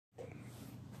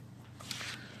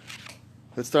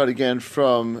Let's start again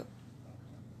from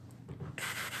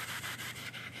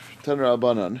Taner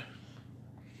Abanan.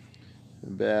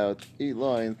 About 8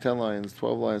 lines, 10 lines,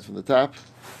 12 lines from the top.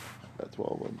 About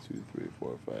 12, 1, 2, 3,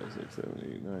 4, 5, 6,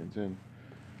 7, 8, 9, 10,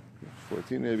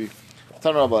 14 maybe.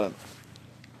 Taner Abanan.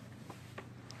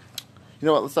 You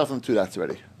know what? Let's start from the 2 dots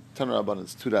already. Taner Abanan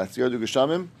is 2 dots. Yordu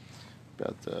Geshamim.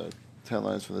 About 10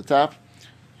 lines from the top.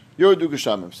 Yordu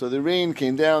Geshamim. So the rain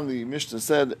came down. The Mishnah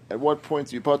said, at what point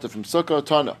do you part from Sukkah?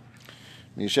 Tana.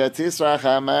 When the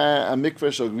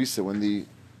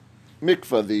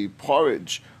mikvah, the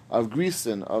porridge of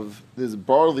grisen, of this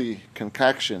barley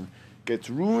concoction, gets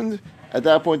ruined, at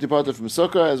that point you part from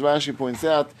Sukkah. As Rashi points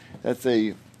out, that's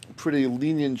a pretty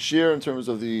lenient share in terms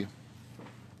of the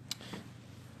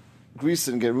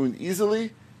grisen get ruined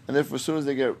easily, and therefore as soon as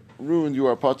they get ruined, you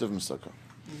are part from Sukkah.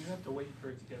 You don't have to wait for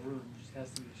it to get ruined. It just has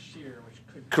to be a shear, which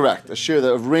could. Correct, a shear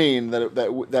of rain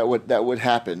that would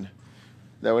happen.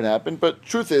 That would happen. But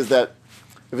truth is that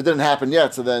if it didn't happen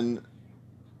yet, so then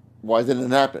why didn't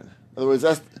it happen? In other words,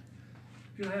 that's. If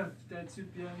you don't have that soup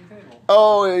on the table.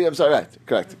 Oh, yeah, I'm sorry. Right,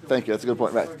 correct. Thank you. That's a good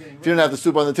point. Right. If you didn't have the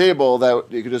soup on the table,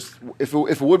 that you could just. If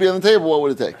it would be on the table, what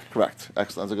would it take? Correct.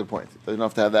 Excellent. That's a good point. You don't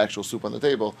have to have the actual soup on the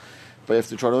table, but you have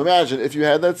to try to imagine if you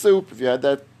had that soup, if you had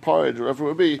that porridge, whatever it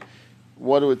would be,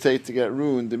 what it would take to get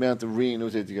ruined, the amount of rain it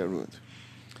would take to get ruined.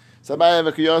 So Abaye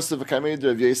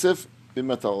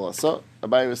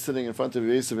was sitting in front of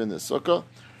Yosef in the sukkah.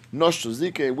 Nosh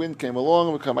Zike, wind came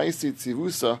along,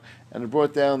 and it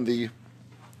brought down the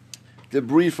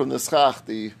debris from the schach,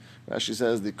 Rashi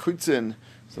says the kutzin,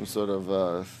 some sort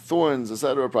of thorns,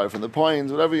 etc., probably from the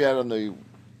pines, whatever you had on the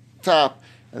top,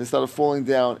 and they started falling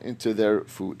down into their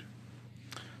food.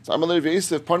 So I'm going to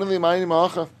Yosef,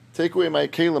 take away my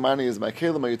kelim, mani is my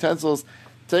kelim, my utensils,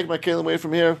 take my kelim away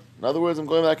from here. In other words, I'm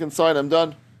going back inside, I'm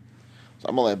done. So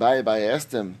Abaye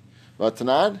asked him,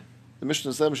 Vatanad? The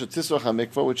Mishnah said,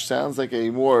 which sounds like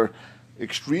a more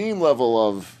extreme level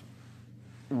of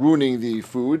ruining the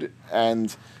food,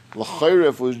 and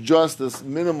l'chayrif was just this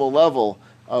minimal level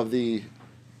of the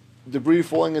debris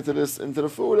falling into the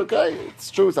food. Okay,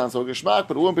 it's true, it sounds so geschmack,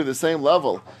 but it wouldn't be the same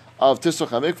level of tisrach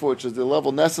hamikvah, which is the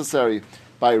level necessary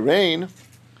by rain.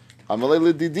 That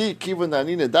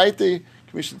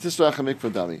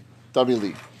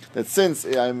since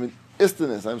I'm an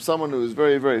istinus, I'm someone who is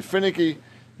very, very finicky,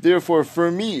 therefore for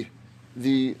me,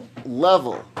 the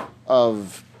level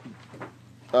of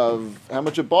how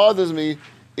much it bothers me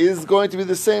is going to be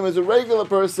the same as a regular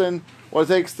person, what it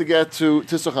takes to get to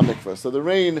Tisrach HaMikvah. So the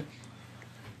rain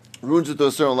ruins it to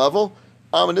a certain level.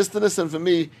 I'm an istinus, and for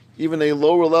me, even a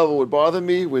lower level would bother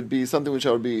me, would be something which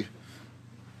I would be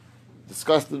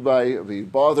disgusted by, or be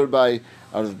bothered by,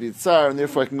 I would be tsar, and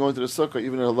therefore I can go into the sukkah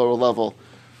even at a lower level.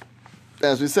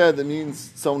 As we said, that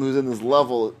means someone who's in this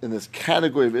level, in this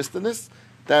category of istinus,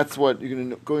 that's what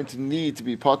you're going to need to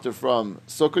be potter from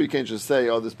sukkah. You can't just say,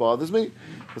 oh, this bothers me.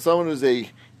 But someone who's a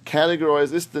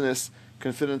categorized istinus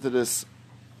can fit into this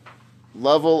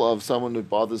level of someone who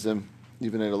bothers him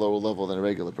even at a lower level than a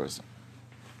regular person.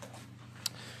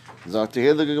 Person's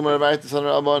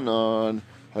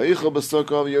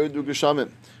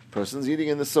eating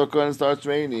in the sukkah and it starts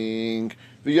raining.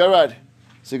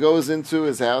 So he goes into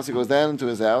his house, he goes down into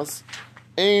his house.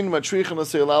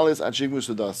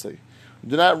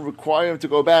 Do not require him to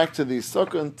go back to the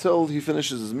sukkah until he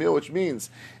finishes his meal, which means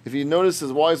if he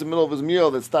notices while he's in the middle of his meal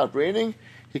that it stopped raining,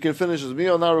 he can finish his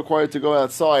meal, not required to go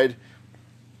outside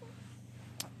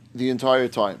the entire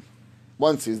time.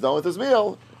 Once he's done with his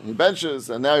meal, he benches,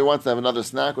 and now he wants to have another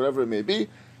snack, whatever it may be.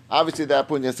 Obviously, at that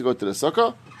point, he has to go to the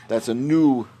sukkah. That's a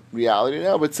new reality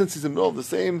now, but since he's in the middle of the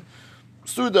same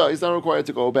suda, he's not required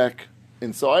to go back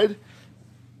inside.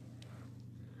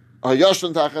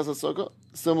 Hayashon tachas sukkah.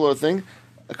 Similar thing.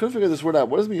 I couldn't figure this word out.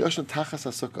 What does mean Yashan Tachas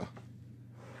HaSukkah?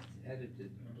 Edited.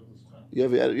 You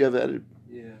have it edited?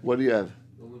 Yeah. What do you have?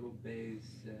 The little bays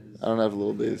says... I don't have a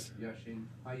little bays. Yashin.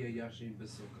 Haya Yashin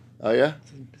B'Sukkah. Oh, yeah?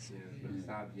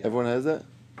 Yeah. Everyone has that?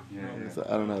 Yeah. So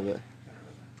I don't have that.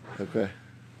 Okay.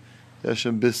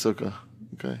 Yashin B'Sukkah.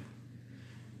 Okay.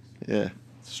 Yeah.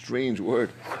 Strange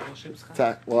word.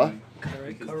 What?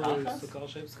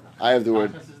 I have the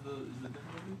word.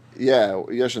 Yeah,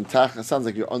 Yashin Tach. It sounds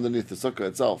like you're underneath the sukkah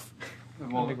itself.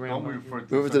 Well, don't we refer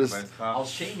to Move it to this. Al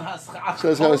Shem HaSchach. So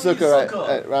it's called a sukkah, right?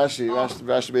 Rashi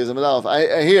Beis Amud Aleph.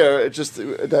 I hear it just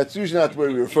that's usually not where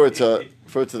we refer to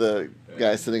the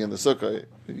guy sitting in the sukkah.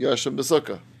 Yashin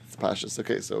B'Sukkah. It's pashas.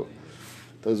 Okay, so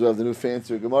those who have the new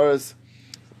fancier gemaras,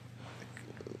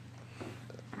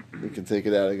 we can take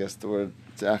it out. I guess the word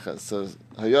Ta'achas. So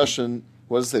Hayashin.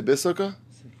 What does it say? B'Sukkah.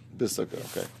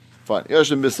 B'Sukkah. Okay. Fine.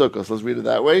 Yashin B'Sukkah. So let's read it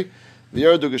that way. The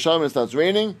Yardu Geshamim starts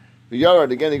raining. The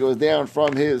Yarad, again, he goes down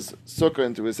from his sukkah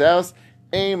into his house.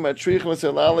 Aim Matrich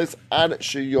Maselalis Ad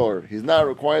Shiyor. He's not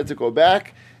required to go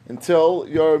back until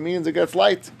your means it gets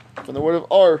light, from the word of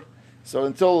Or. So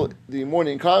until the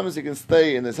morning comes, he can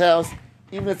stay in his house.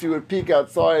 Even if you would peek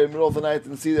outside in the middle of the night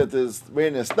and see that the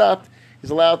rain has stopped, he's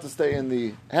allowed to stay in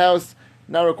the house,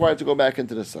 not required to go back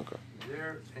into the sukkah. Is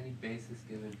there any basis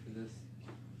given for this?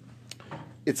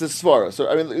 It's a svara. So,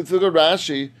 I mean, if you look at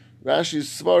Rashi, Rashi's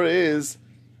svara is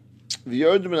the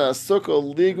Yodmina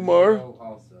Sukkah Ligmar. Oh,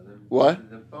 also.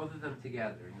 What? Both of them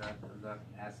together. I'm not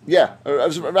asking. Yeah.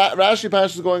 Rashi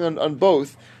Pash is going on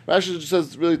both. Rashi just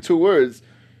says really two words.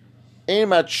 You're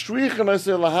not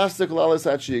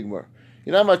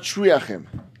matriachim.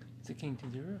 It's a king to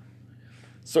duru.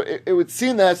 So it would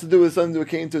seem that has to do with something to do with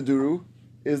king to duru,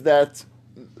 is that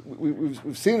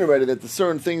we've seen already that the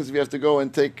certain things if you have to go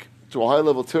and take to a high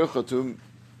level tircha to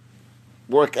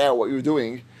work out what you're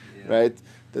doing, right?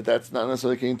 That's not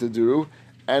necessarily king to duru,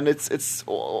 and it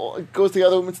goes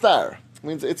together with mitzvah. I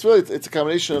mean, it's a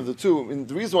combination of the two. I mean,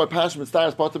 the reason why Pash mitzvah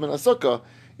is part of an sukkah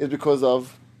is because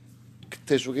of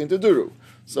Teshuvah king to duru.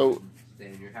 So stay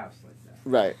in your house like that.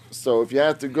 right. So if you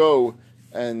have to go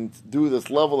and do this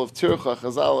level of tircha,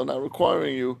 Chazal are not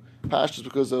requiring you pashtus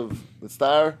because of the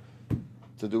star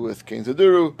to do with king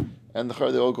Taduru, and the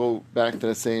Char, they all go back to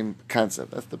the same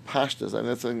concept. That's the pashtus. I mean,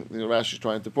 that's something Rashi is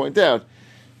trying to point out,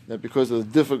 that because of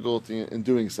the difficulty in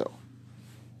doing so.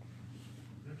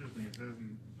 Interesting. It says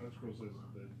in Scroll says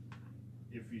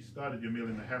that if you started your meal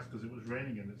in the house because it was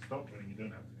raining and it stopped raining, you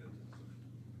don't have to go to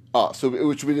the sukkah. So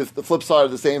which would be the flip side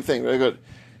of the same thing. Very good.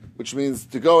 Which means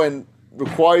to go and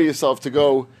require yourself to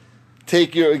go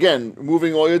take your, again,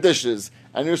 moving all your dishes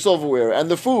and your silverware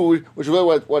and the food, which is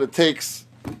really what it takes.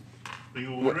 But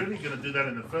you were really going to do that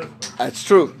in the first place. That's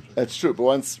true.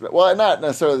 But not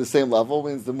necessarily the same level. It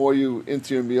means the more you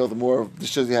into your meal, the more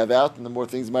dishes you have out, and the more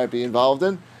things you might be involved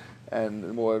in, and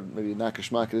the more maybe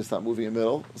nakashmak is not moving in the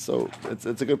middle. So it's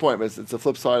a good point, but it's a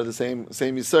flip side of the same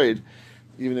yisoid,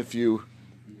 even if you.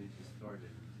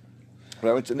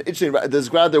 Right, it's interesting. There's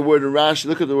grab the word in Rashi.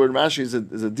 Look at the word in Rashi is a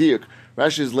diuk.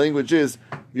 Rashi's language is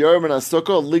Yarman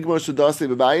Asukah Ligmor Sudasi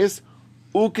Babayis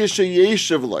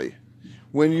Ukeshayeshavloi.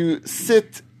 When you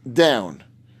sit down.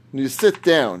 Now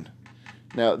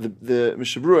the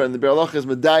Mishabura and the Berlach is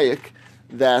medayik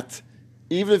that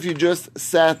even if you just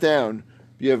sat down,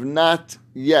 you have not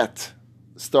yet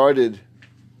started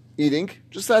eating.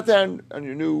 Just sat down on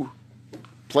your new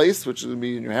place, which is going to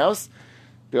be in your house.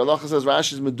 The halacha says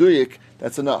Rashi's meduyik,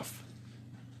 that's enough.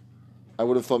 I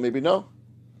would have thought maybe no.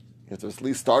 You have to at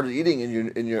least start eating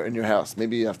in your house.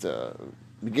 Maybe you have to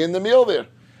begin the meal there.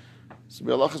 So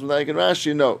the halacha is meduyik and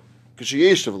Rashi, no.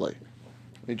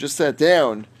 When you just sat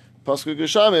down, Pasuk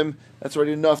Geshamim, that's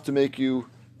already enough to make you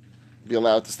be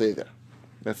allowed to stay there.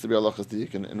 That's the halacha's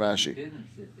diuk in Rashi. You didn't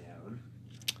sit down.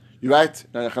 You're right.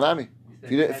 No, Chanami.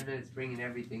 You spent 10 minutes bringing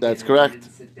everything. That's in correct. And you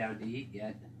didn't sit down to eat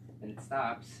yet, and it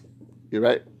stops. You're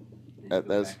right.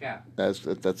 That's That's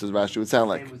what Rashi would sound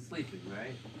like. Same with sleeping,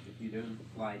 right? If you don't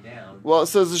lie down. Well, it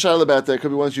says the shaila about that. It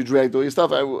could be once you dragged all your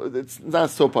stuff. It's not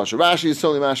so pasha. Rashi is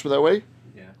totally mashma that way.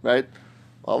 Yeah. Right?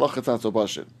 Allah, it's not so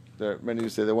pasha. There are many who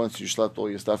say that once you slept all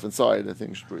your stuff inside, I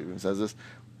think Shpur even says this,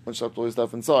 once you slept all your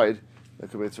stuff inside,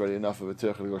 that could be it's already enough of a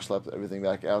tircha to go slept everything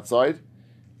back outside.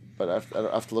 But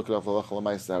I have to look it up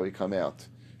how we come out.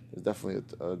 There's definitely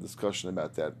a discussion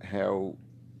about that.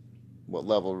 What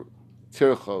level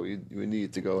tircha you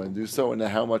need to go and do so, and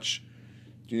how much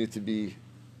do you need to be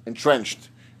entrenched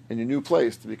in your new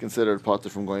place to be considered part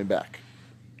from going back.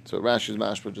 So Rashi's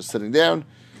mashma just sitting down.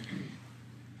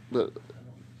 What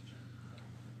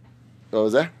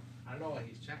was that? I don't know why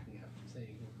he's checking after saying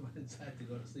he went inside to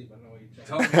go to sleep. I don't know why he's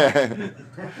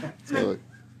checking. So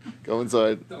go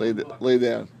inside, lay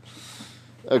down.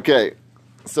 Okay,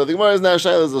 so the Gemara is now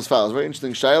Shaila is as follows. Very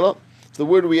interesting Shaila. So the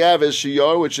word we have is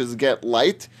shiyar, which is get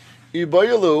light.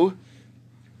 Ibayalu,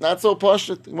 not so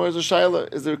pashut. The Gemara is a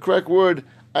Shaila. Is the correct word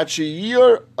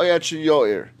achiyir or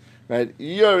achiyoir? Right?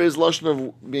 Yir is lashon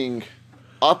of being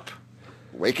up,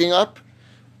 waking up.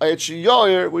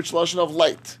 Achiyoir, which lashon of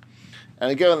light. And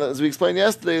again, as we explained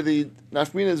yesterday, the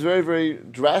nafmina is very, very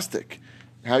drastic.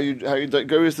 How you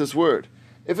digress this word.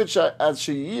 If it's as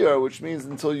sheyir, which means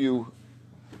until you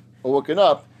are woken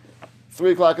up,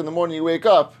 3 o'clock in the morning you wake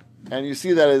up and you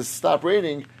see that it's stopped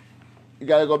raining, you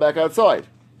got to go back outside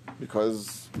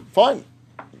because fine,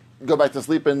 go back to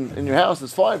sleep in your house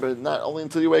is fine, but not only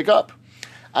until you wake up.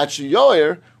 At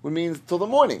sheyir would mean till the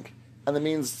morning, and that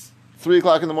means 3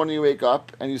 o'clock in the morning you wake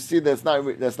up and you see that's not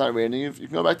raining. You can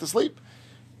go back to sleep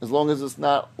as long as it's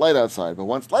not light outside. But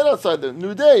once light outside, the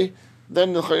new day,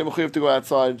 then the chayyim have to go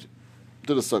outside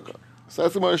to the sukkah. So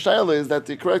that's the Gemara Shaila, is that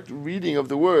the correct reading of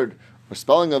the word or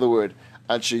spelling of the word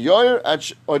ad sheyar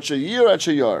or sheyir ad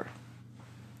sheyar.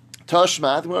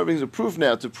 Tashmat, the Gemara brings a proof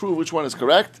now to prove which one is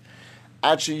correct.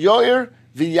 Ad sheyar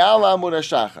v'yala amud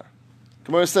hashachar.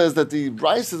 Gemara says that the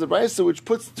brisa is a brisa which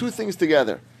puts two things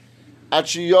together: ad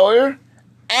sheyar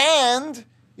and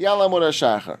yala amud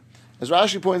hashachar. As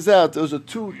Rashi points out, those are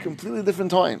two completely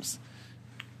different times,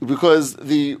 because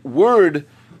the word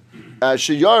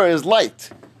sheyar is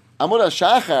light. Amud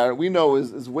HaShachar, we know,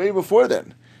 is way before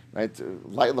then, right?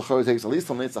 Light l'chor takes at least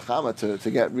till Netzach Hama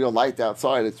to get real light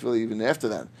outside. It's really even after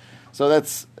then. So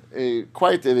that's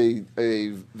quite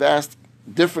a vast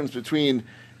difference between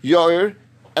Yair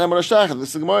and Amud HaShachar.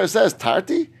 This Gemara says,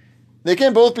 Tarti? They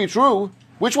can't both be true.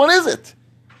 Which one is it?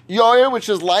 Yair, which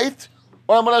is light,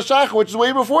 or Amud HaShachar, which is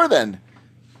way before then?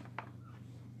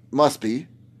 Must be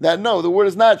that no, the word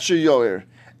is not Sheyoir.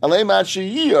 Alei mat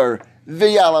Sheyir.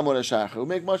 It would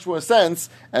make much more sense,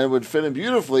 and it would fit in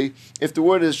beautifully if the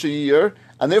word is sheyir,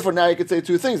 and therefore now you could say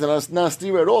two things, and it's not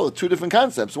stira at all. Two different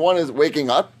concepts. One is waking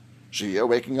up, sheyir,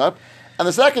 waking up, and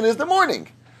the second is the morning.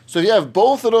 So if you have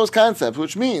both of those concepts,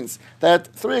 which means that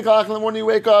 3 o'clock in the morning you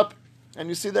wake up, and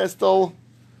you see that it's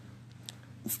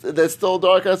still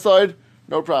dark outside,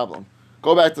 no problem.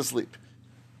 Go back to sleep.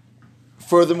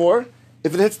 Furthermore,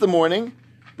 if it hits the morning,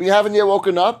 but you haven't yet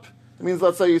woken up, it means,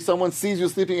 let's say, someone sees you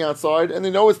sleeping outside, and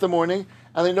they know it's the morning,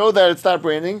 and they know that it stopped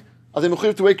raining. Are they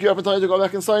mechuyev to wake you up and tell you to go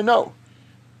back inside? No.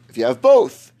 If you have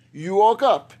both, you woke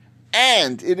up,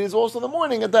 and it is also the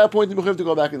morning, at that point, you're mechuyev to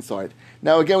go back inside.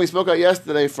 Now, again, we spoke out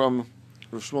yesterday from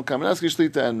Rav Shmuel Kamenetsky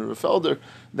Shlita and Rav Felder,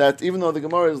 that even though the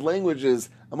Gemara's language is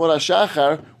Amud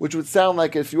HaShachar, which would sound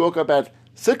like if you woke up at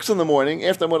 6 in the morning,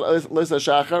 after Amud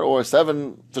HaShachar, or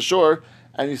 7 for sure,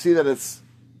 and you see that it's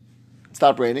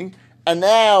stopped raining, and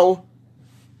now,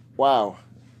 wow,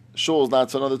 shul's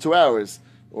not for another 2 hours,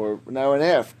 or an hour and a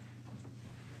half.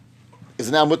 Is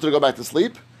it now mutter to go back to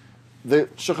sleep? The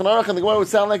Shulchan Aruch and the Gemara would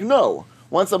sound like no.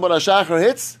 Once Amud HaShachar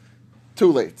hits,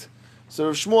 too late. So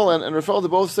Rav Shmuel and Rav Felder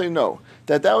both say no.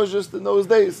 That was just in those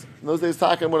days. In those days,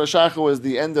 Amud HaShachar was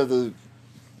the end of the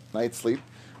night sleep,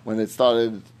 when it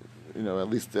started, at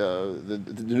least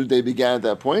the new day began at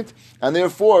that point. And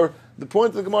therefore, the point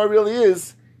of the Gemara really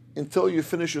is, until you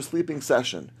finish your sleeping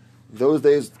session. Those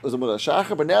days was Amud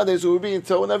HaShachar, but nowadays it would be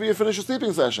until whenever you finish your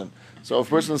sleeping session. So if a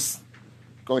person's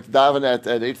going to daven at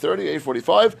 8:30,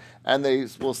 8:45, and they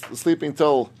will sleep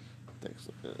until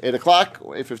 8 o'clock,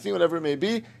 or 8:15, whatever it may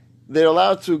be, they're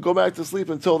allowed to go back to sleep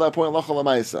until that point, Lachal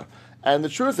HaMaisa. And the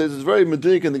truth is, it's very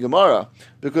meduyik in the Gemara,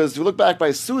 because if you look back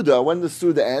by Suda, when does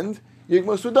Suda end?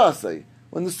 Yigmar Sudasei.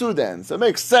 When the Suda ends. So it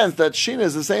makes sense that Shina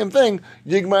is the same thing,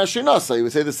 Yigmar Shinasei. You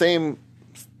would say the same,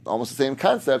 almost the same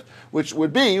concept, which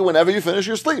would be whenever you finish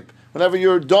your sleep, whenever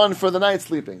you're done for the night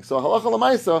sleeping. So halacha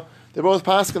l'maisa, they're both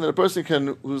paskin that a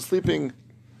person who's sleeping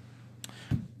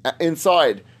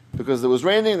inside, because it was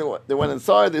raining, they went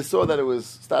inside, they saw that it was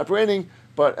stopped raining,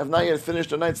 but have not yet finished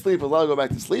their night's sleep, allowed to go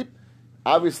back to sleep.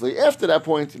 Obviously, after that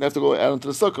point, you have to go out into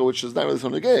the sukkah, which is not really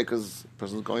from the gate, because the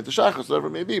person's going to Shachris, whatever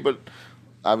it may be, but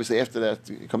obviously after that,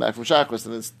 you come back from Shachris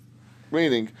and it's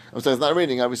raining. I'm saying it's not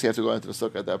raining, obviously you have to go into the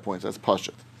sukkah at that point, so that's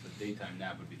pashut. So daytime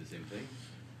nap would be the same thing?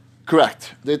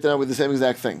 Correct. Daytime would be the same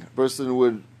exact thing. A person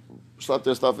would slap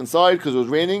their stuff inside because it was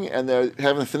raining, and they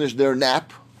haven't finished their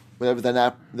nap, whatever that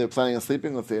nap they're planning on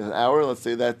sleeping, let's say an hour, let's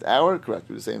say that hour, correct,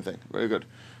 do the same thing. Very good.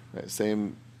 Right,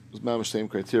 same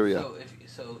criteria.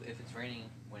 So if it's raining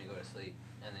when you go to sleep,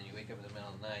 and then you wake up in the middle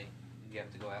of the night, you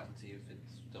have to go out and see if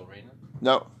it's still raining?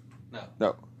 No.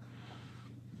 No.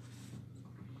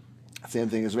 Same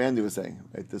thing as Randy was saying.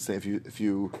 Right? The same. If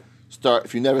you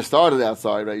never started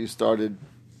outside, right? You started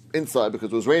inside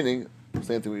because it was raining.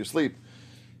 Same thing with your sleep.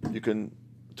 You can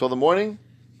till the morning.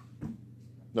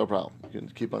 No problem. You can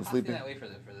keep on sleeping. That way for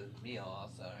the meal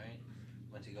also, right?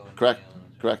 Once you go into Correct. the meal.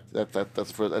 Correct.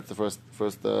 That's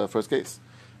the first case.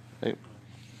 Right?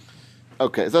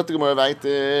 Okay. Is that the Gemara right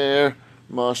there?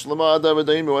 What's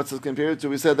this compared to?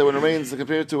 We said that when it rains, it's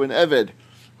compared to an Eved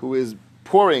who is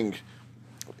pouring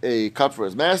a cup for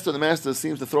his master. The master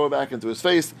seems to throw it back into his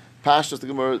face. Pashtus the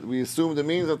Gemara, we assumed it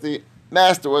means that the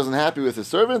master wasn't happy with his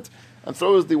servant and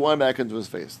throws the wine back into his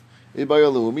face. The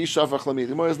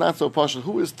Gemara is not so pashut.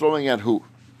 Who is throwing at who?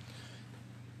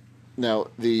 Now,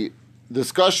 the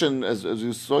discussion, as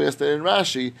you saw yesterday in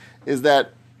Rashi, is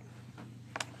that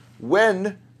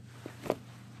when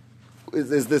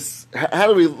is this? How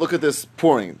do we look at this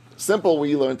pouring? Simple,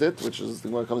 we learned it, which is the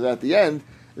Gemara comes out at the end,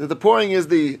 is that the pouring is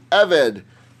the Eved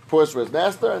pours for his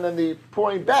master, and then the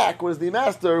pouring back was the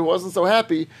master who wasn't so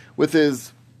happy with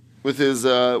his what his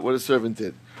servant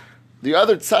did. the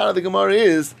other side of the Gemara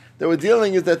is that we're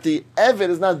dealing is that the Eved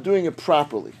is not doing it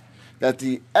properly. That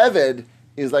the Eved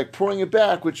is like pouring it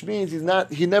back, which means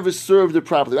he never served it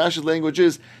properly. Rashi's language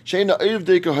is Sheina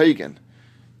Oivdei Kahagen.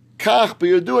 Kach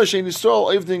b'yodua shein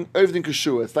Yisrael Oivdei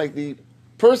Kashua. It's like the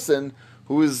person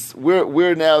who is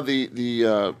we're now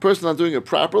the person not doing it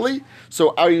properly.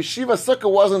 So our yeshiva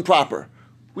sukkah wasn't proper.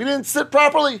 We didn't sit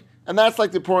properly, and that's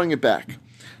like they're pouring it back.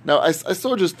 Now I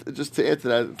saw just to add to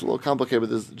that, it's a little complicated, but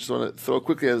this, just want to throw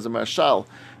quickly as a mashal.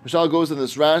 Mashal goes in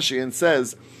this Rashi and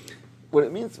says what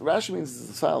it means. Rashi means is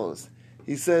as follows.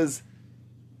 He says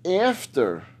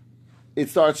after it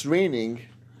starts raining,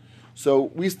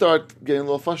 so we start getting a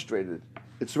little frustrated.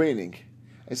 It's raining.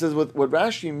 He says what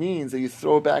Rashi means that you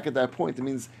throw it back at that point. It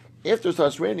means after it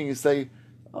starts raining, you say,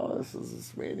 "Oh, this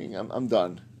is raining. I'm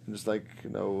done." And just like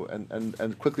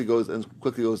and quickly goes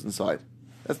inside.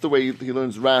 That's the way he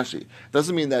learns Rashi.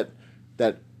 Doesn't mean that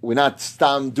we're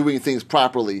not doing things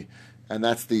properly, and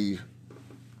that's the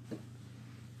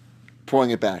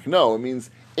pouring it back. No, it means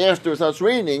after it starts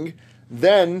raining,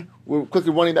 then we're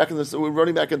quickly running back into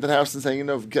the house and saying,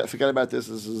 forget about this.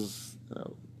 This is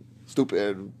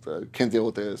stupid. Can't deal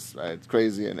with this. Right? It's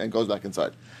crazy, and goes back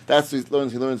inside. That's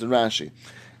what he learns in Rashi.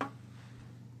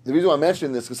 The reason why I'm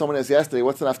mentioning this because someone asked yesterday,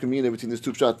 what's the nafkamina between these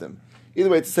two pshatim? Either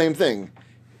way, it's the same thing,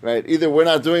 right? Either we're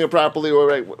not doing it properly,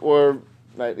 or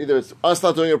either it's us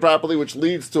not doing it properly, which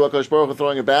leads to HaKadosh Baruch Hu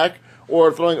throwing it back,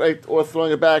 or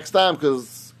throwing it back stam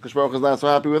because HaKadosh Baruch Hu is not so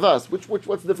happy with us. What's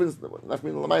the difference?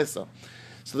 Nafkamina l'maisa.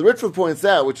 So the Ritva points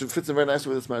out, which fits in very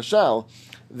nicely with this mashal,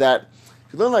 that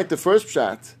if you learn like the first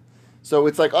pshat, so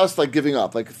it's like us like giving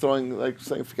up, like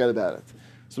saying forget about it.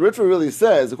 So Ritva really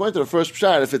says, according to the first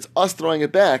pshat, if it's us throwing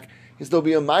it back, there'll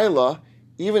be a maila,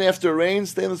 even after it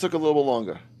rains, stay in the sukkah a little bit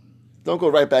longer. Don't go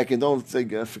right back in, don't say,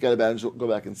 forget about it, and go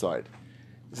back inside.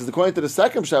 He says, according to the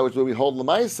second pshat, which we hold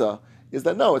l'maisa, is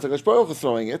that no, it's HaKadosh Baruch Hu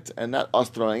throwing it, and not us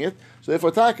throwing it. So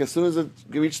therefore, as soon as it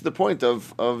reaches the point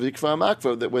of Yikfa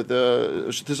HaMakva, with the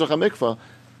Tisach HaMikva,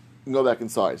 you can go back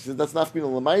inside. He says, that's not being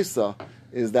l'maisa,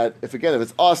 is that, if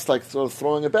it's us like sort of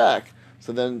throwing it back,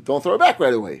 so then don't throw it back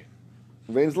right away.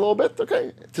 Rains a little bit,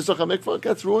 okay. Tisach HaMikvah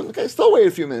gets ruined, okay. Still wait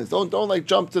a few minutes. Don't like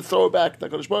jump to throw it back to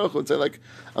HaKadosh Baruch Hu and say like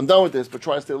I'm done with this, but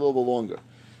try to stay a little bit longer.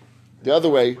 The other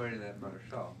way,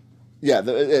 yeah,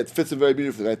 it fits it very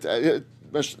beautifully. Right,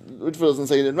 Ritva doesn't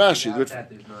say it in Rashi.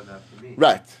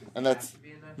 Right, and that's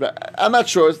right. I'm not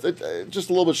sure. It's just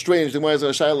a little bit strange. The Gemara is a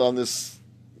shayla on this.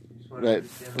 Right,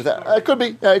 it could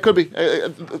be. Yeah, it could be.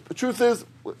 The truth is,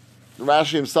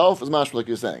 Rashi himself is mashma like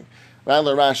you're saying.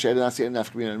 Rather Rashi, I did not see it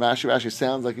enough in Rashi. Rashi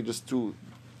sounds like you just too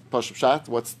push pshat.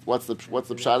 What's the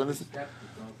pshat in this?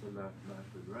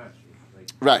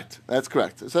 Right, that's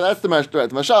correct. So that's the mashal. Right.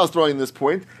 The mashal is throwing this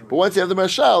point, but once you have the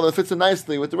mashal, it fits in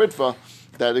nicely with the ritva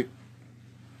that it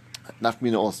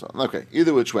nafkamina also. Okay,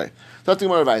 either which way. Something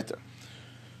more weiter.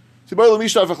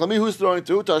 Who's throwing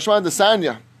to Ashman the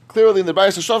Sanya? Clearly in the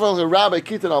Brayis Shafal, the Rabbi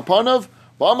Kitan al Panav.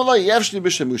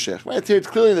 Right here, it's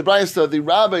clearly in the Brayis, the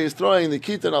Rabbi is throwing the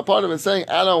Kitan al Panav and saying,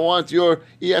 I don't want your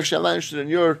EF I'm not interested in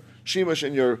your Shimush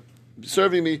and your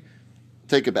serving me.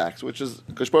 Take it back. So, which is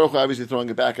HaKadosh Baruch Hu obviously throwing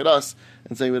it back at us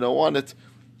and saying we don't want it,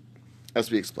 as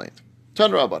we explained.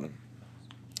 Turn Rabbanim.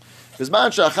 This is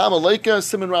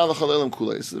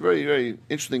a very, very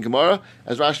interesting Gemara.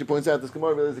 As Rashi points out, this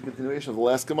Gemara really is a continuation of the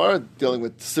last Gemara, dealing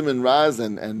with Siman Raz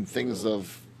and things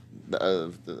of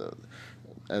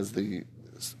as the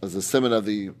Siman of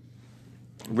the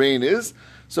rain is.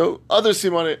 So other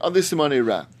Simone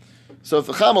Ra. So if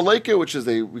the Cham Aleika, which is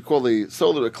we call the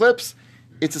solar eclipse,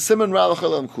 it's a Siman Ra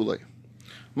l'Chalem Kulei.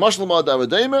 Mashal Ma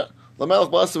Davadema, Lamelech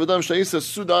B'Asa V'Dam Sha'isa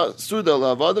Suda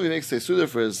L'Avadav, he makes a Suda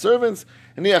for his servants,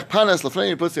 and Niach Panas L'Fnei,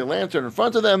 he puts a lantern in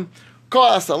front of them,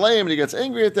 Ko'as Aleim, and he gets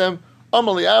angry at them,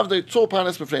 Amali Avdei, Tzol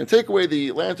Panas B'Fnei, take away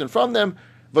the lantern from them,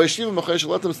 V'Yeshiva M'Chesh,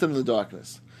 let them stand in the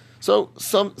darkness. So,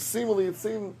 the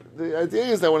idea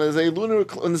is that when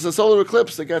there's a solar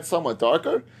eclipse, it gets somewhat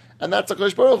darker, and that's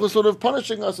HaKadosh Baruch Hu sort of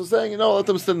punishing us, or saying, let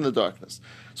them sit in the darkness.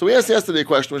 So we asked yesterday a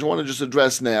question, which I want to just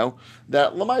address now,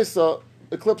 that Lamaisa,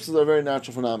 eclipses are a very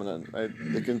natural phenomenon, right?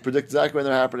 They can predict exactly when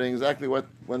they're happening, exactly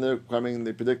when they're coming,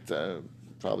 they predict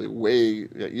probably way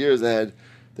years ahead,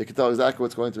 they can tell exactly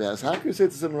what's going to be. So how can you say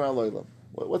it's a Siman Ra L'Olam?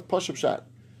 What's Pashup Shat?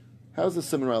 How is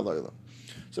this Siman Ra L'Olam?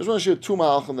 So I just want to share two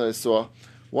Malachim that I saw.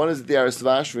 One is the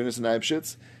Arisvash, Venus and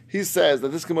Eibshitz. He says that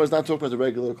this Gemara is not talking about the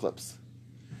regular eclipse.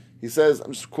 He says,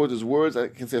 I'm just quoting his words, I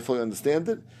can't say I fully understand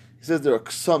it. He says there are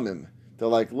ksumim. They're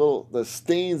like the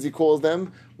stains, he calls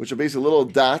them, which are basically little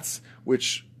dots,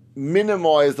 which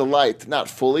minimize the light, not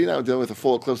fully. Now we're dealing with a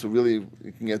full eclipse, so really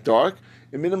it can get dark.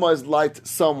 It minimizes light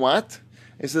somewhat.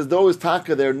 He says those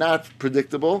taka, they're not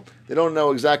predictable. They don't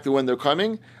know exactly when they're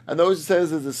coming. And those he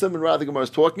says is the Simon Ra the Gemara is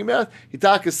talking about.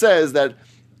 Hitaka says that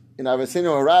in Avesinu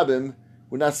Harabim,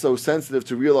 we're not so sensitive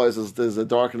to realize there's a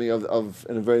darkening of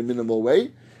in a very minimal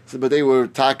way. So, but they were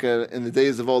taka in the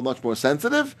days of old much more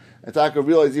sensitive. And taka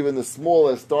realized even the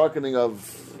smallest darkening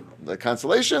of the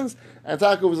constellations. And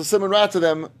taka was a Simon Ra to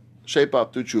them, shape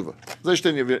up, do tshuva.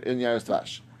 In Yaris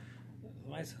Tvash.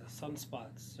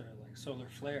 Sunspots or like solar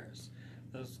flares,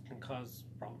 those can cause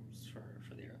problems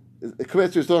for the Earth. The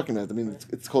Kovetsu is talking about. I mean,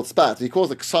 it's called spots. He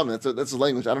calls it ksam. That's his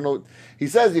language. I don't know. He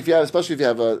says if you have, especially if you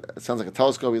have it sounds like a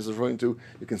telescope he's referring to,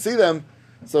 you can see them.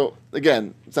 So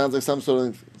again, it sounds like some sort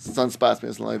of sunspots,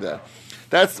 maybe something like that.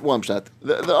 That's one pshat.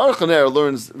 The Aruch LaNer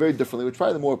learns very differently, which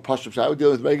probably the more pashut pshat. I would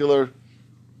deal with regular.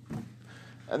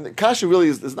 And the kasha really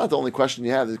is not the only question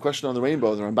you have. There's a question on the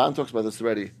rainbow. The Ramban talks about this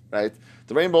already, right?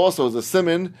 The rainbow also is a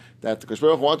siman that the Kosh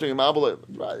Baruch Hu wanting a mabul.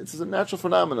 Right? It's a natural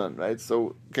phenomenon, right?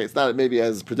 So, okay, it's not maybe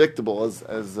as predictable as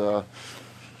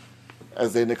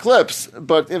an eclipse,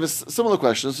 but it was a similar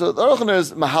question. So the Aruch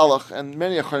LaNer's mahalach, and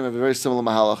many acharim have a very similar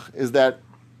mahalach, is that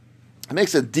it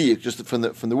makes a diak just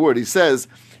from the word. He says,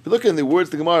 if you look in the words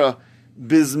of the Gemara,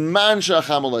 bizman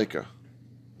shacham aleika.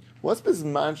 What's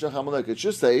bizman shacham aleika? It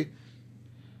should say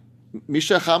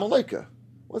Misha Chamaleka.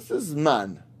 What's this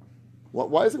man?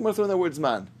 Why is the Gemara throwing that word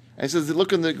zman? And he says,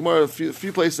 look in the Gemara, a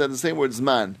few places that the same word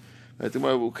zman. Right? The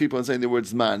Gemara will keep on saying the word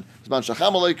zman. Zman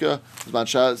Shachamaleka, Zman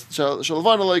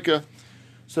Shalavanaleka.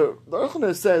 So the Aruch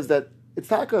LaNer says that it's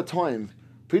not a time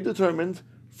predetermined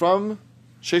from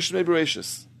Sheshet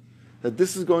Bereshis. That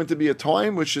this is going to be a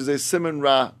time which is a siman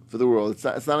ra for the world. It's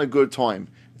not a good time.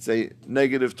 It's a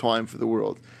negative time for the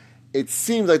world. It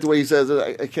seems like the way he says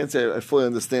it, I can't say I fully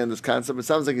understand this concept. It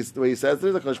sounds like it's the way he says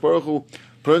it. The Kosh Baruch Hu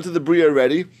put into the Bria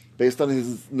already, based on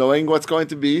his knowing what's going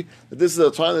to be, that this is a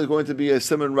time that's going to be a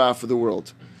Siman Ra for the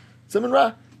world. Siman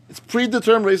Ra, it's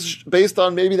predetermined based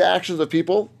on maybe the actions of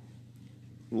people.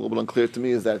 A little bit unclear to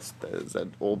me, is that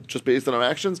all just based on our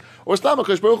actions? Or Stam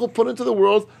Kosh Baruch Hu put into the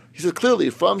world, he says clearly,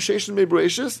 from Sheshet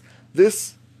Bereshis,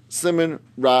 this Siman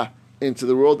Ra into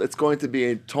the world, it's going to be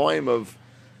a time of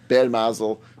bad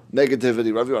mazel,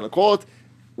 negativity, whatever you want to call it,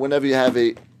 whenever you have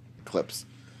a eclipse.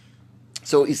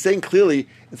 So he's saying clearly,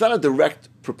 it's not a direct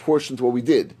proportion to what we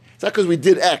did. It's not because we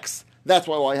did X, that's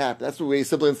why happened. That's the way you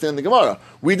simply understand the Gemara.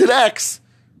 We did X,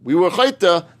 we were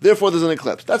chayta, therefore there's an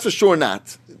eclipse. That's for sure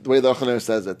not the way the Aruch LaNer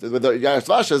says it. The way the Yaris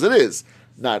Tvash says it is.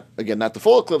 Not the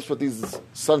full eclipse, but these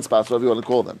sunspots, whatever you want to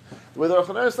call them. The way the Aruch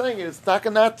LaNer is saying it, it's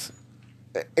not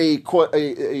a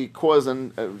cause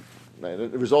and a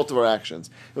result of our actions.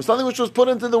 It was something which was put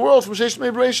into the world from Sheshet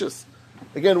Bereshis.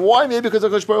 Again, why? Maybe because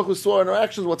HaKadosh Baruch Hu saw in our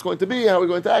actions what's going to be, how we're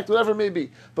going to act, whatever it may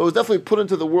be. But it was definitely put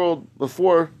into the world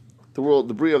before the world,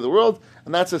 the Bria of the world,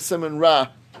 and that's a Siman Ra.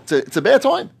 It's a bad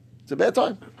time. It's a bad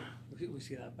time. We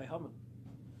see that by Haman.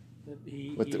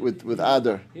 With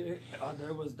Adar.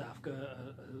 Adar was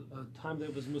dafka a time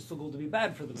that was mustagul to be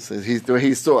bad for them. So the way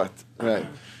he saw it, right.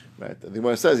 Right. The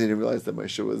Gemara says he didn't realize that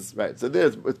Moshe was right. So there,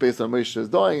 it's based on Moshe's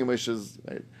dying and Moshe's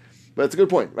right. But it's a good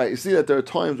point, right? You see that there are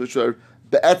times which are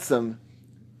be'etzem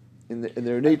in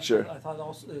their nature. I thought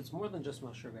also it's more than just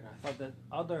Moshe Rabbeinu. I thought that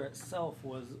Adar itself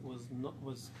was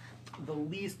the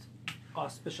least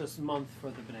auspicious month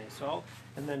for the Bnei Yisrael,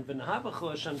 and then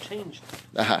V'nahabachu Hashem changed.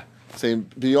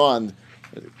 Saying beyond.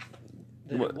 That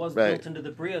it was built into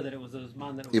the Bria that it was a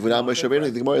man that. Even without Moshe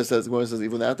Rabbeinu, the Gemara says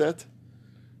even without that.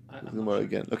 The Gemara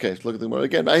again. Okay, look at the Gemara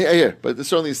again. I hear, but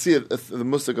certainly you see the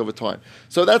musik of a time.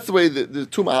 So that's the way the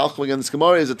two mahalchim again. This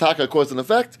Gemara is a taka cause and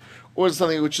effect, or is it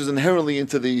something which is inherently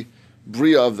into the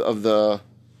bria of the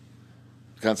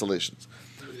constellations.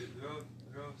 The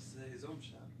Rav says on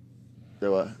Shabbos.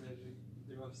 The what?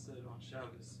 The Rav said on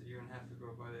Shabbos a year and a half ago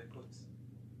by the eclipse.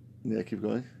 Yeah, keep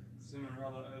going. Simon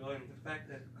Rala, the fact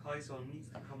that Kaisel needs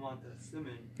to come on to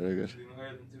Simon. Very good.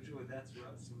 That's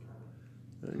Rav Simon Rala.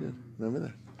 Very good. Remember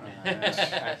that.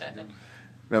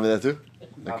 Remember that too?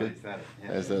 Okay.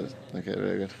 I said it. Okay,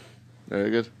 very good. Very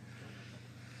good.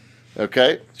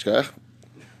 Okay, Shkach.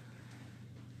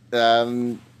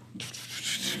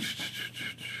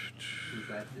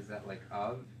 Is that like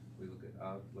Av? We look at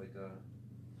Av like a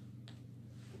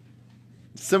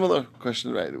similar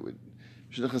question, right? It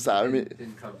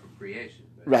didn't come from creation.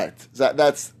 Right.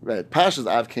 That's right. Pasha's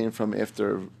Av came from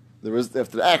after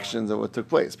the actions of what took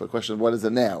place. But the question, what is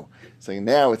it now? Saying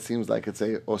now it seems like it's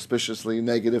a auspiciously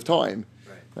negative time.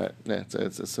 Right. Yeah,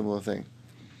 it's a similar thing.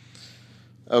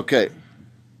 Okay.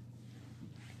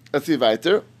 Let's see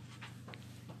weiter.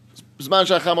 So we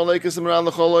saw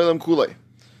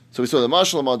the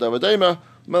mashal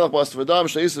Melach Bas V'Dam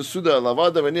Sheisa Suda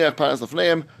Lavada V'Niach Paras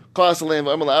Lefneim Take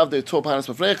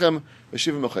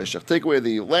away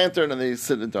the lantern and they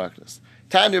sit in darkness.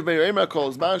 Again, when the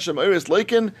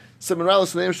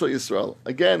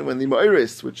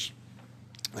Ma'iris, which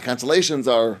the constellations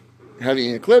are having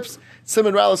an eclipse,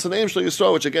 Siman Ralis and Shal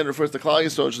Yisrael, which again refers to Klal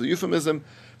Yisrael, which is a euphemism.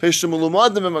 They're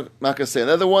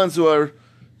the ones who are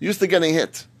used to getting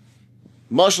hit.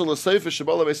 Mashal Sefer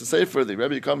Shabbalah Beis Sefer. The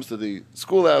Rebbe comes to the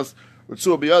schoolhouse.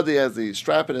 Ritzua Biyadi has the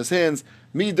strap in his hands.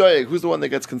 Mi Doeg, who's the one that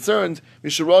gets concerned?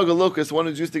 Misharaga Lukas, the one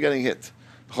who's used to getting hit.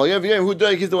 Chayav Yem, who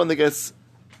Doeg, he's the one that gets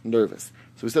nervous.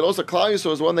 So we said also Klal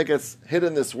Yisrael is the one that gets hit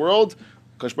in this world.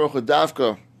 Kadosh Baruch Hu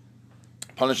Davka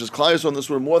punishes Klal Yisrael in this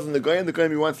world more than the Goyim. The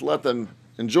Goyim he wants to let them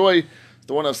enjoy.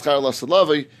 The one of Schar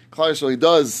Lasalavi. Klal Yisrael he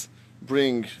does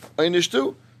bring einish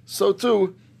to. So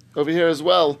too, over here as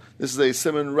well, this is a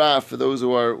siman ra for those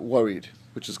who are worried,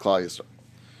 which is Klal Yisrael.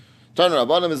 Turn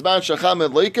Rabbanim is ban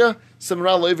shachamed leika siman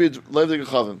ra levid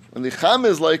gechavim. When the cham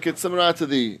is like it, siman ra to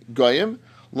the goyim.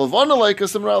 Levana leika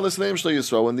siman ra l'sneim shel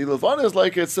Yisrael. When the levana is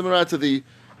like it, siman ra to the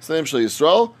sneim shel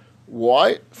Yisrael.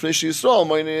 Why? Finish Yisrael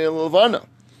moine levana.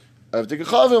 Of the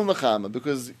gechavim lechama,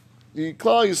 because the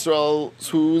Klal Yisrael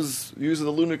who's using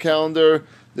the lunar calendar.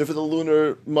 Therefore, the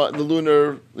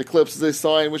lunar eclipse is a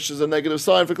sign which is a negative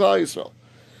sign for Klal Yisrael.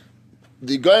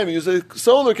 The Goyim use a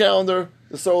solar calendar.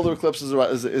 The solar eclipse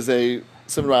is a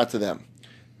similar to them.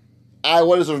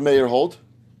 What does Rav Meir hold?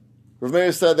 Rav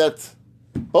Meir said that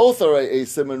both are a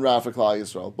siman ra for Klal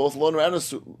Yisrael. Both lunar and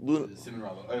lunar. Siman ra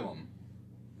olam.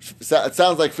 It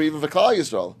sounds like even for Klal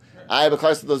Yisrael. Right. But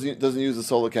Klal Yisrael doesn't use the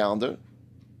solar calendar.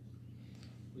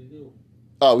 We do.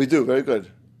 Oh, we do. Very good.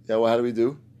 Yeah. Well, how do we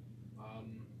do?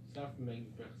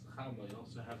 You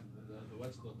also have the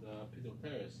what's called the Pidol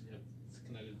Terrace. You have it's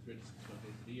connected 36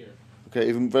 days of the year. Okay,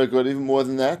 even very good. Even more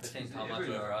than that.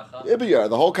 Ibiyar.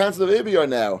 The whole concept of Ibiyar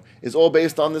now is all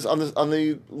based on this on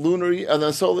the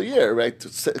the solar year, right?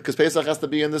 Because Pesach has to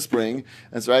be in the spring.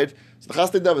 That's right. So the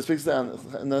Chasdei David speaks down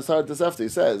in the Sar Tosefta. He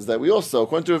says that we also,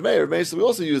 according to Rav Meir, so we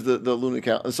also use the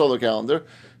the solar calendar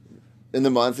in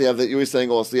the month. You have that you were saying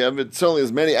also. You have certainly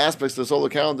there's many aspects to the solar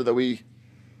calendar that we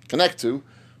connect to.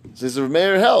 So Rav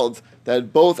Meir held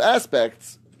that both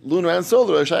aspects, lunar and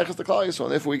solar, are shaykhs to Klal Yisrael.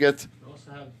 And if we get... You also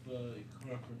have,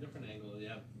 from a different angle, you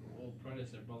have all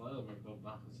predators are Bala El, but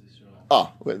Bachas Yisrael.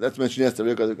 Ah, wait, that's mentioned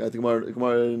yesterday. I think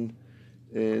Gemara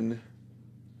in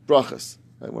Brachas.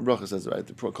 Right, when Brachas says, right,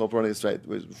 the Kol Parani is right,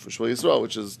 for Shul Yisrael,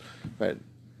 which is, right,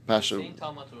 Pasha. Saying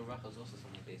Talmud to Racha is also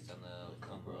something based on the...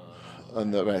 On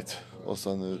the, right,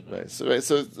 also on the, right. So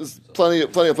there's plenty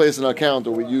of places in our calendar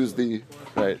we use the,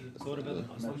 right. So what about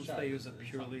the Muslims? They use a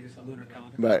purely lunar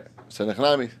calendar. Right. So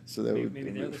Nechanami. So maybe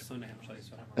they're the Sunnah Shal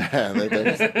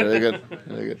Yisrael. Very good.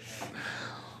 Very good.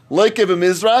 Like if a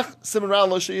Mizrach, Siman Ra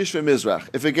Lo Sheyish Mizrach.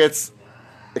 If it gets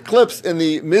eclipsed in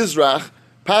the Mizrach,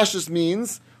 Pashtus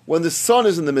means when the sun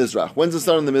is in the Mizrach. When's the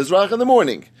sun in the Mizrach? In the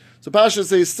morning. So Pashtus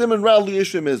says Siman Ra Lo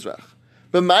Yesh Mizrach.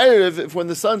 But Ma'ariv, if when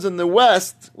the sun's in the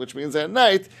west, which means at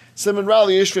night, Siman Ra Lo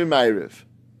Yesh Ma'ariv.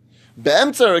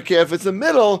 Be'emtza Rakeh, if it's the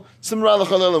middle, Siman Ra Lo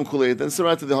Chalelim Kulei, then Siman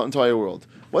Ra to the entire world.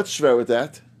 What's shver with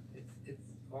that? It's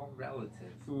all relative.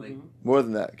 Mm-hmm. Like More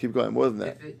than that. Keep going. More than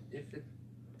that. if it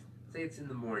say it's in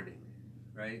the morning,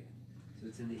 right? So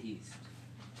it's in the east.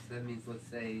 So that means let's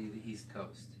say the East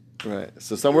Coast. Right.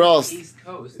 So somewhere else. The East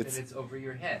Coast, and it's over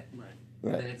your head. Right.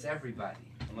 Right. And then it's everybody.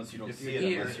 Unless you don't If see you're it,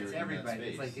 here, unless you're it's in that everybody. space.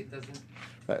 It's like it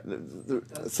doesn't.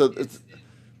 Right. So it's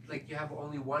like you have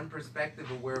only one perspective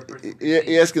of where a person.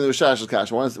 you're asking the Rishash's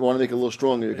kasha. I want to make it a little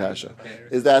stronger. Your kasha Okay.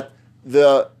 is that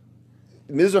the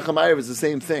Mizrach Hamayev is the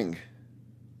same thing.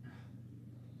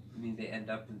 I mean, they end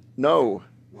up in No,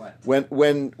 what?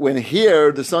 when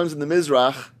here the sun's in the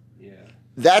Mizrach, Yeah.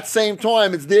 that same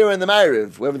time it's there in the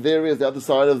Ma'ariv. Wherever there is the other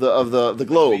side of the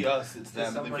globe. Be us, it's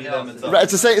them. Someone Be else. them, it's us. Right.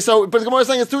 It's the same. So, but the Gemara is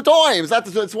saying it's two times.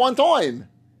 It's one time.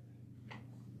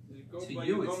 To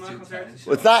you, it's two times.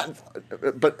 It's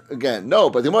not. But again, no.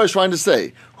 But the Gemara is trying to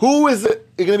say, who is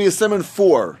it going to be a simon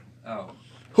for? Oh.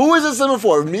 Who is a simon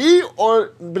for? Me or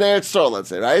Bnei Yisrael? Let's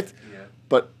say, right? Yeah.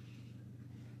 But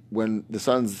when the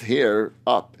sun's here,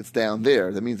 up, it's down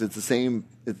there. That means it's the same.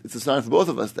 It's a sign for both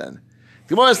of us. Then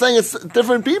the Gemara is saying it's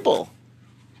different people.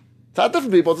 It's not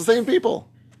different people. It's the same people.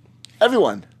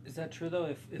 Everyone. Is that true though?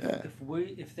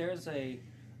 If there's a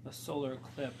solar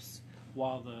eclipse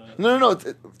while the No.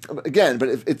 Again, but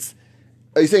if it's.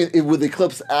 Are you saying would the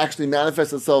eclipse actually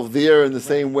manifest itself there in the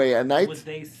same way at night? would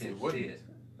they see It wouldn't.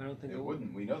 I don't think It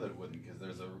wouldn't. We know that it wouldn't because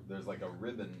there's like a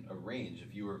ribbon, a range.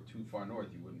 If you were too far north,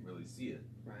 you wouldn't really see it.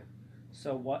 Right.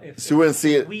 So what if So you wouldn't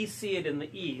see it. we see it in the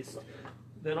east?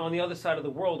 Then on the other side of the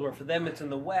world, where for them it's in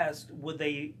the west, would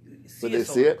they see Would a they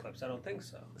solar see it? eclipse? I don't think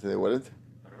so. So they wouldn't.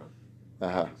 I don't know.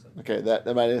 Okay, that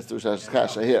might answer Rishash's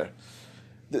kasha here.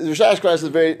 The Rishash kasha is a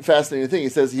very fascinating thing. He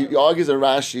says he argues on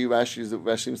Rashi.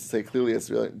 Rashi seems to say clearly it's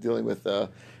really dealing with.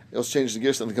 Let's change the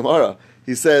gears on the Gemara.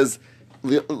 He says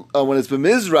when it's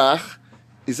b'mizrach,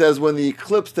 he says when the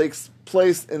eclipse takes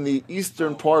place in the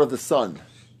eastern part of the sun,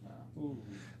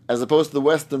 as opposed to the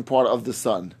western part of the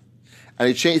sun, and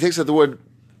he takes out the word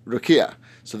rakia.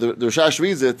 So the Rishash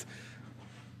reads it.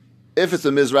 If it's a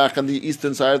mizrach on the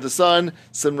eastern side of the sun,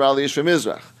 simra li yishva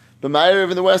mizrach. B'mayriv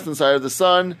in the western side of the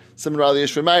sun, simra li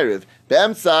yishva mayriv.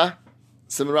 Be'emtza,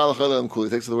 simra l'cholam kul. He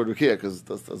takes the word rukia because it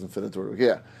doesn't fit into word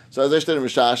rukia. So as I said in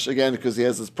Rishash again, because he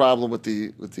has this problem with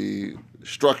the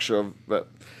structure of.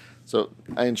 So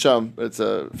Ayin Sham, it's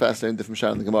a fascinating different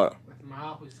shot in the Gemara. With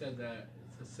Mahal, we said that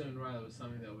it's a simra was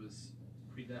something that was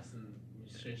predestined,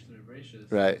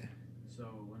 right? So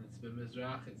when it's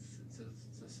b'mizrach, it's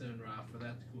a simra for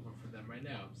that kufa for them right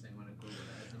now. I'm saying when it goes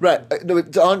right. No,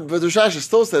 but the Rishash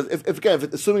still says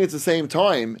assuming it's the same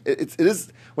time, it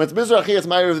is when it's mizrach here, it's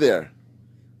ma'ariv there.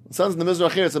 The sun's in the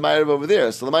mizrach here, it's a ma'ariv over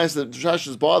there. So the ma'ariv the Rishash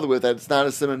is bothered with that. It's not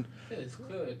a simon. Yeah, it's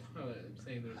clear.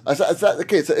 I'm saying it's not,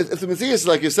 okay, so if the Messiah is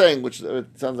like you're saying, which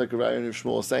it sounds like Ryan of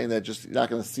Shmuel is saying that just you're not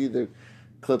going to see the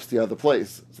clips the other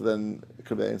place, so then it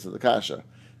could be the answer to the kasha.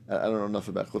 I don't know enough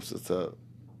about clips to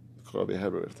be a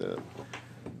Hebrew if they're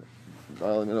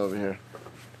let me know over here,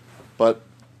 but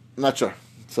I'm not sure.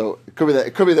 So it could be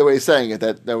that the way he's saying it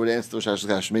that would answer the Rishash's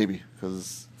kasha maybe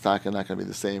because it's not going to be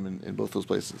the same in both those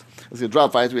places. Let's get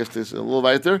drop weiter. We have to a little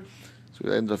weiter. So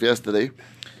we ended off yesterday.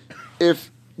 If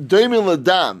Doimil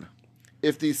Ladam,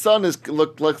 if the sun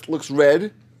looks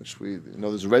red, which we know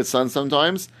there's a red sun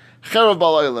sometimes, Cherav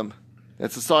Bal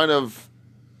that's a sign of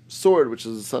sword, which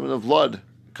is a sign of blood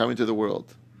coming to the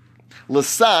world.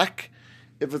 Lasak,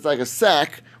 if it's like a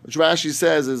sack, which Rashi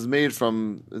says is made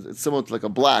from, it's similar to like a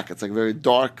black, it's like a very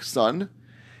dark sun.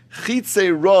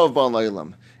 Chitze Rav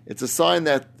Bal it's a sign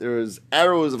that there is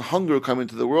arrows of hunger coming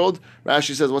to the world.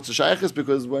 Rashi says, what's the shaykhis?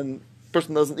 Because when a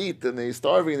person doesn't eat, then they're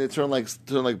starving and they turn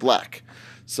like black.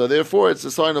 So therefore, it's a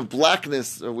sign of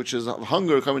blackness, which is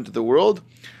hunger coming to the world.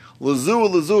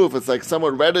 Lazu, if it's like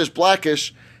somewhat reddish,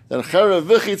 blackish, then cherev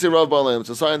v'chitze rav b'alayim. It's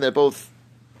a sign that both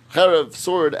cherev,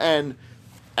 sword, and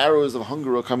arrows of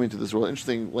hunger are coming to this world.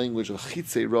 Interesting language of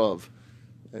chitze rav.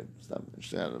 It's not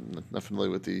interesting. I'm not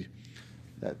familiar with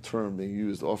that term being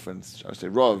used often. I would say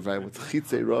rav, right? With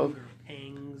chitze rav.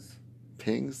 Pangs.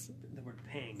 Pangs. The word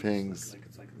pangs. Pangs.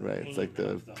 It's like right. It's like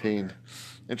the pain. Hunger.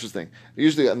 Interesting.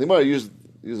 Usually, in the Gemara, use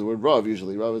the word rav.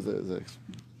 Usually, rav is a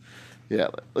yeah.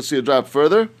 Let's see a drop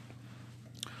further.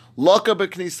 Laka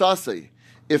b'knisasei.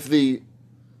 If the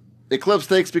eclipse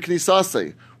takes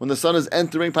b'knisasei, when the sun is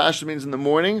entering, Pasha means in the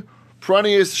morning,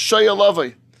 pranias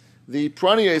shayalavai. The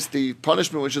pranias, the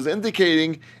punishment which is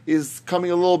indicating, is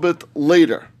coming a little bit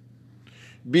later.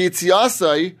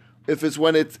 B'yitziasei, if it's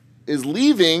when it is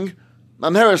leaving,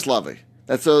 mamheres lavai.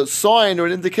 That's a sign or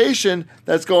an indication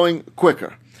that's going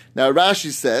quicker. Now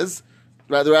Rashi says,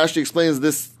 Rashi explains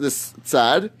this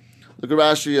tzad. Look at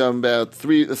Rashi about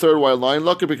the third wide line.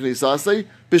 Look at b'knisasei,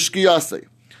 b'shkiyasei.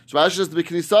 So Rashi says the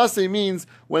b'knisasei means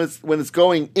when it's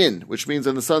going in, which means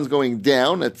when the sun's going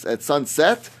down at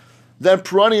sunset. Then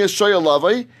Purani is shoya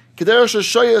lavai. Kederesh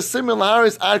shoya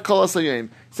similaris ad kol asayim.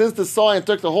 Since the sign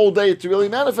took the whole day to really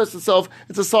manifest itself,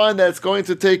 it's a sign that it's going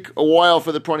to take a while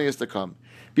for the Puranius to come.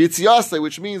 B'yitziasei,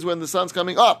 which means when the sun's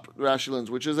coming up, Rashi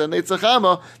learns, which is a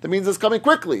Netzachama, that means it's coming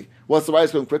quickly. What's the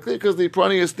rise going quickly? Because the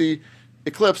Puranius, the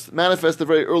eclipse, manifested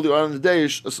very early on in the day, a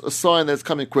sign that's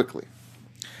coming quickly.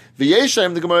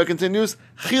 V'yeshem, the Gemara continues,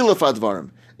 chilaf advarim,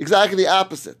 exactly the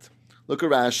opposite. Look at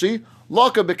Rashi,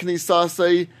 loka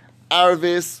b'knisasei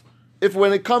arvis, if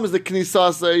when it comes to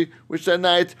knisasei, which that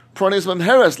night, Puranius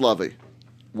mamheres lavi.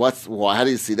 Why? How do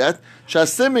you see that?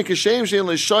 Shasim mikashem shein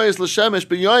l'shoyes l'shemesh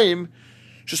b'yoyim.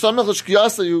 Same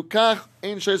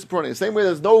way,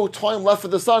 there's no time left for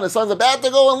the sun. The sun's about to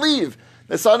go and leave.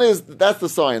 That's the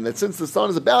sign that since the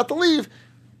sun is about to leave,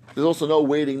 there's also no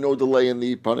waiting, no delay in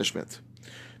the punishment.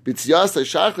 When it's in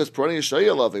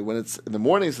the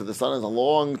morning, so the sun has a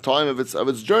long time of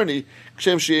its journey.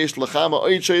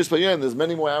 There's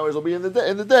many more hours will be in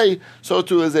the day. So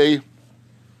too is a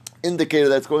indicator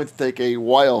that's going to take a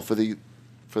while for the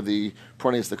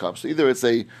Puranius to come. So either it's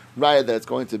a raya that's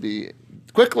going to be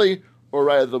quickly, or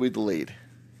rather it'll be delayed.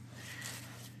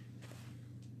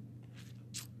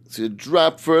 So you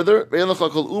drop further. There's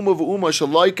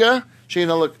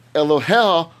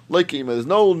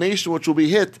no nation which will be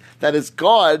hit that its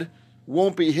God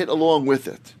won't be hit along with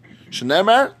it.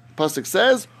 Shenemar, pasuk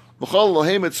says,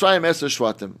 famous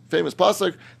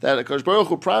pasuk that HaKadosh Baruch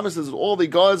Hu promises that all the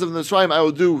gods of the Mitzrayim I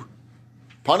will do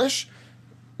punish.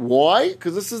 Why?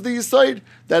 Because this is the side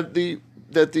that the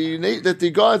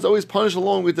gods always punish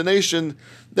along with the nation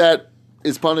that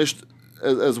is punished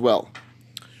as well.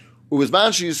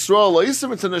 Gemara says a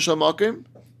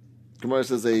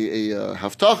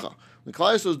haftacha. When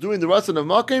Klal Yisrael is doing the ratzon of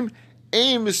makim,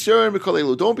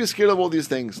 don't be scared of all these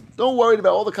things. Don't worry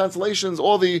about all the constellations,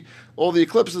 all the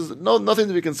eclipses. No, nothing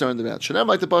to be concerned about. Shenem,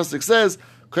 like the pasuk says,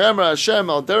 Kayamra Hashem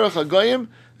al derech hagayim.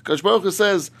 Kadosh Baruch Hu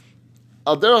says,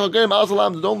 al derech hagayim al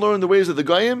salam. Don't learn the ways of the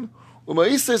goyim.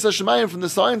 Uma'ises hashemayim, from the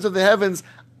signs of the heavens.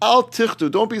 Al tichtu.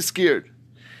 Don't be scared.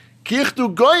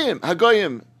 Kichtu goyim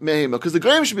hagayim mehima, because the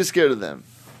goyim should be scared of them.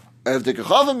 If the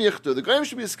kachavim yichtu, the goyim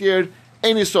should be scared.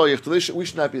 We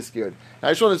should not be scared. Now,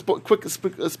 I just want to quick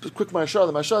mashal.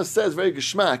 The mashal says very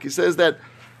geshmak. He says that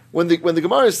when the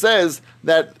Gemara says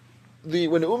that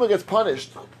when the Ummah gets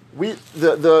punished,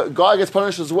 the God gets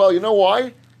punished as well. You know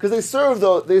why? Because they serve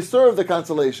the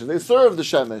constellation, they serve the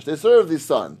shemesh, they serve the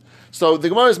sun. So the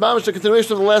Gemara is mamish the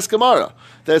continuation of the last Gemara.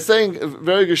 They're saying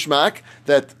very geshmak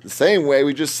that the same way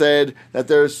we just said that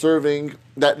they're serving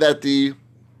that the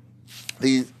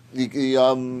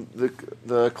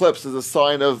eclipse is a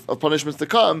sign of punishments to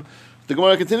come. The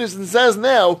Gemara continues and says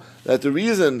now that the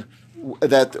reason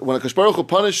that when HaKadosh Baruch Hu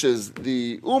punishes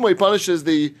the Ummah, he punishes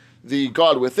the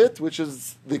God with it, which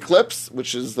is the eclipse,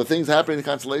 which is the things happening in the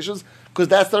constellations, because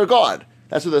that's their God.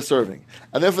 That's who they're serving.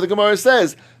 And therefore the Gemara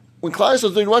says, when Klal Yisrael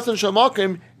is doing what's in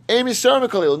Shamakim,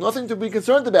 nothing to be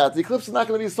concerned about. The eclipse is not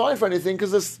going to be a sign for anything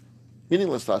because it's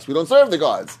meaningless to us. We don't serve the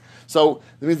gods. So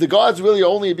that means the gods really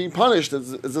only being punished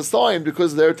as a sign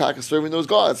because they're serving those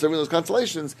gods, serving those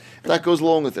constellations, and that goes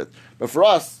along with it. But for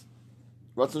us,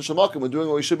 Ratzon Shamakim, we're doing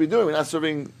what we should be doing. We're not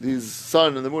serving these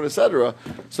sun and the moon, etc.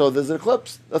 So there's an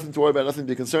eclipse. Nothing to worry about, nothing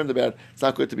to be concerned about. It's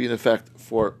not going to be an effect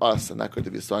for us and not going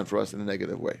to be a sign for us in a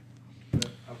negative way.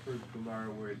 I've heard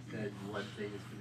Gemara where it said one thing is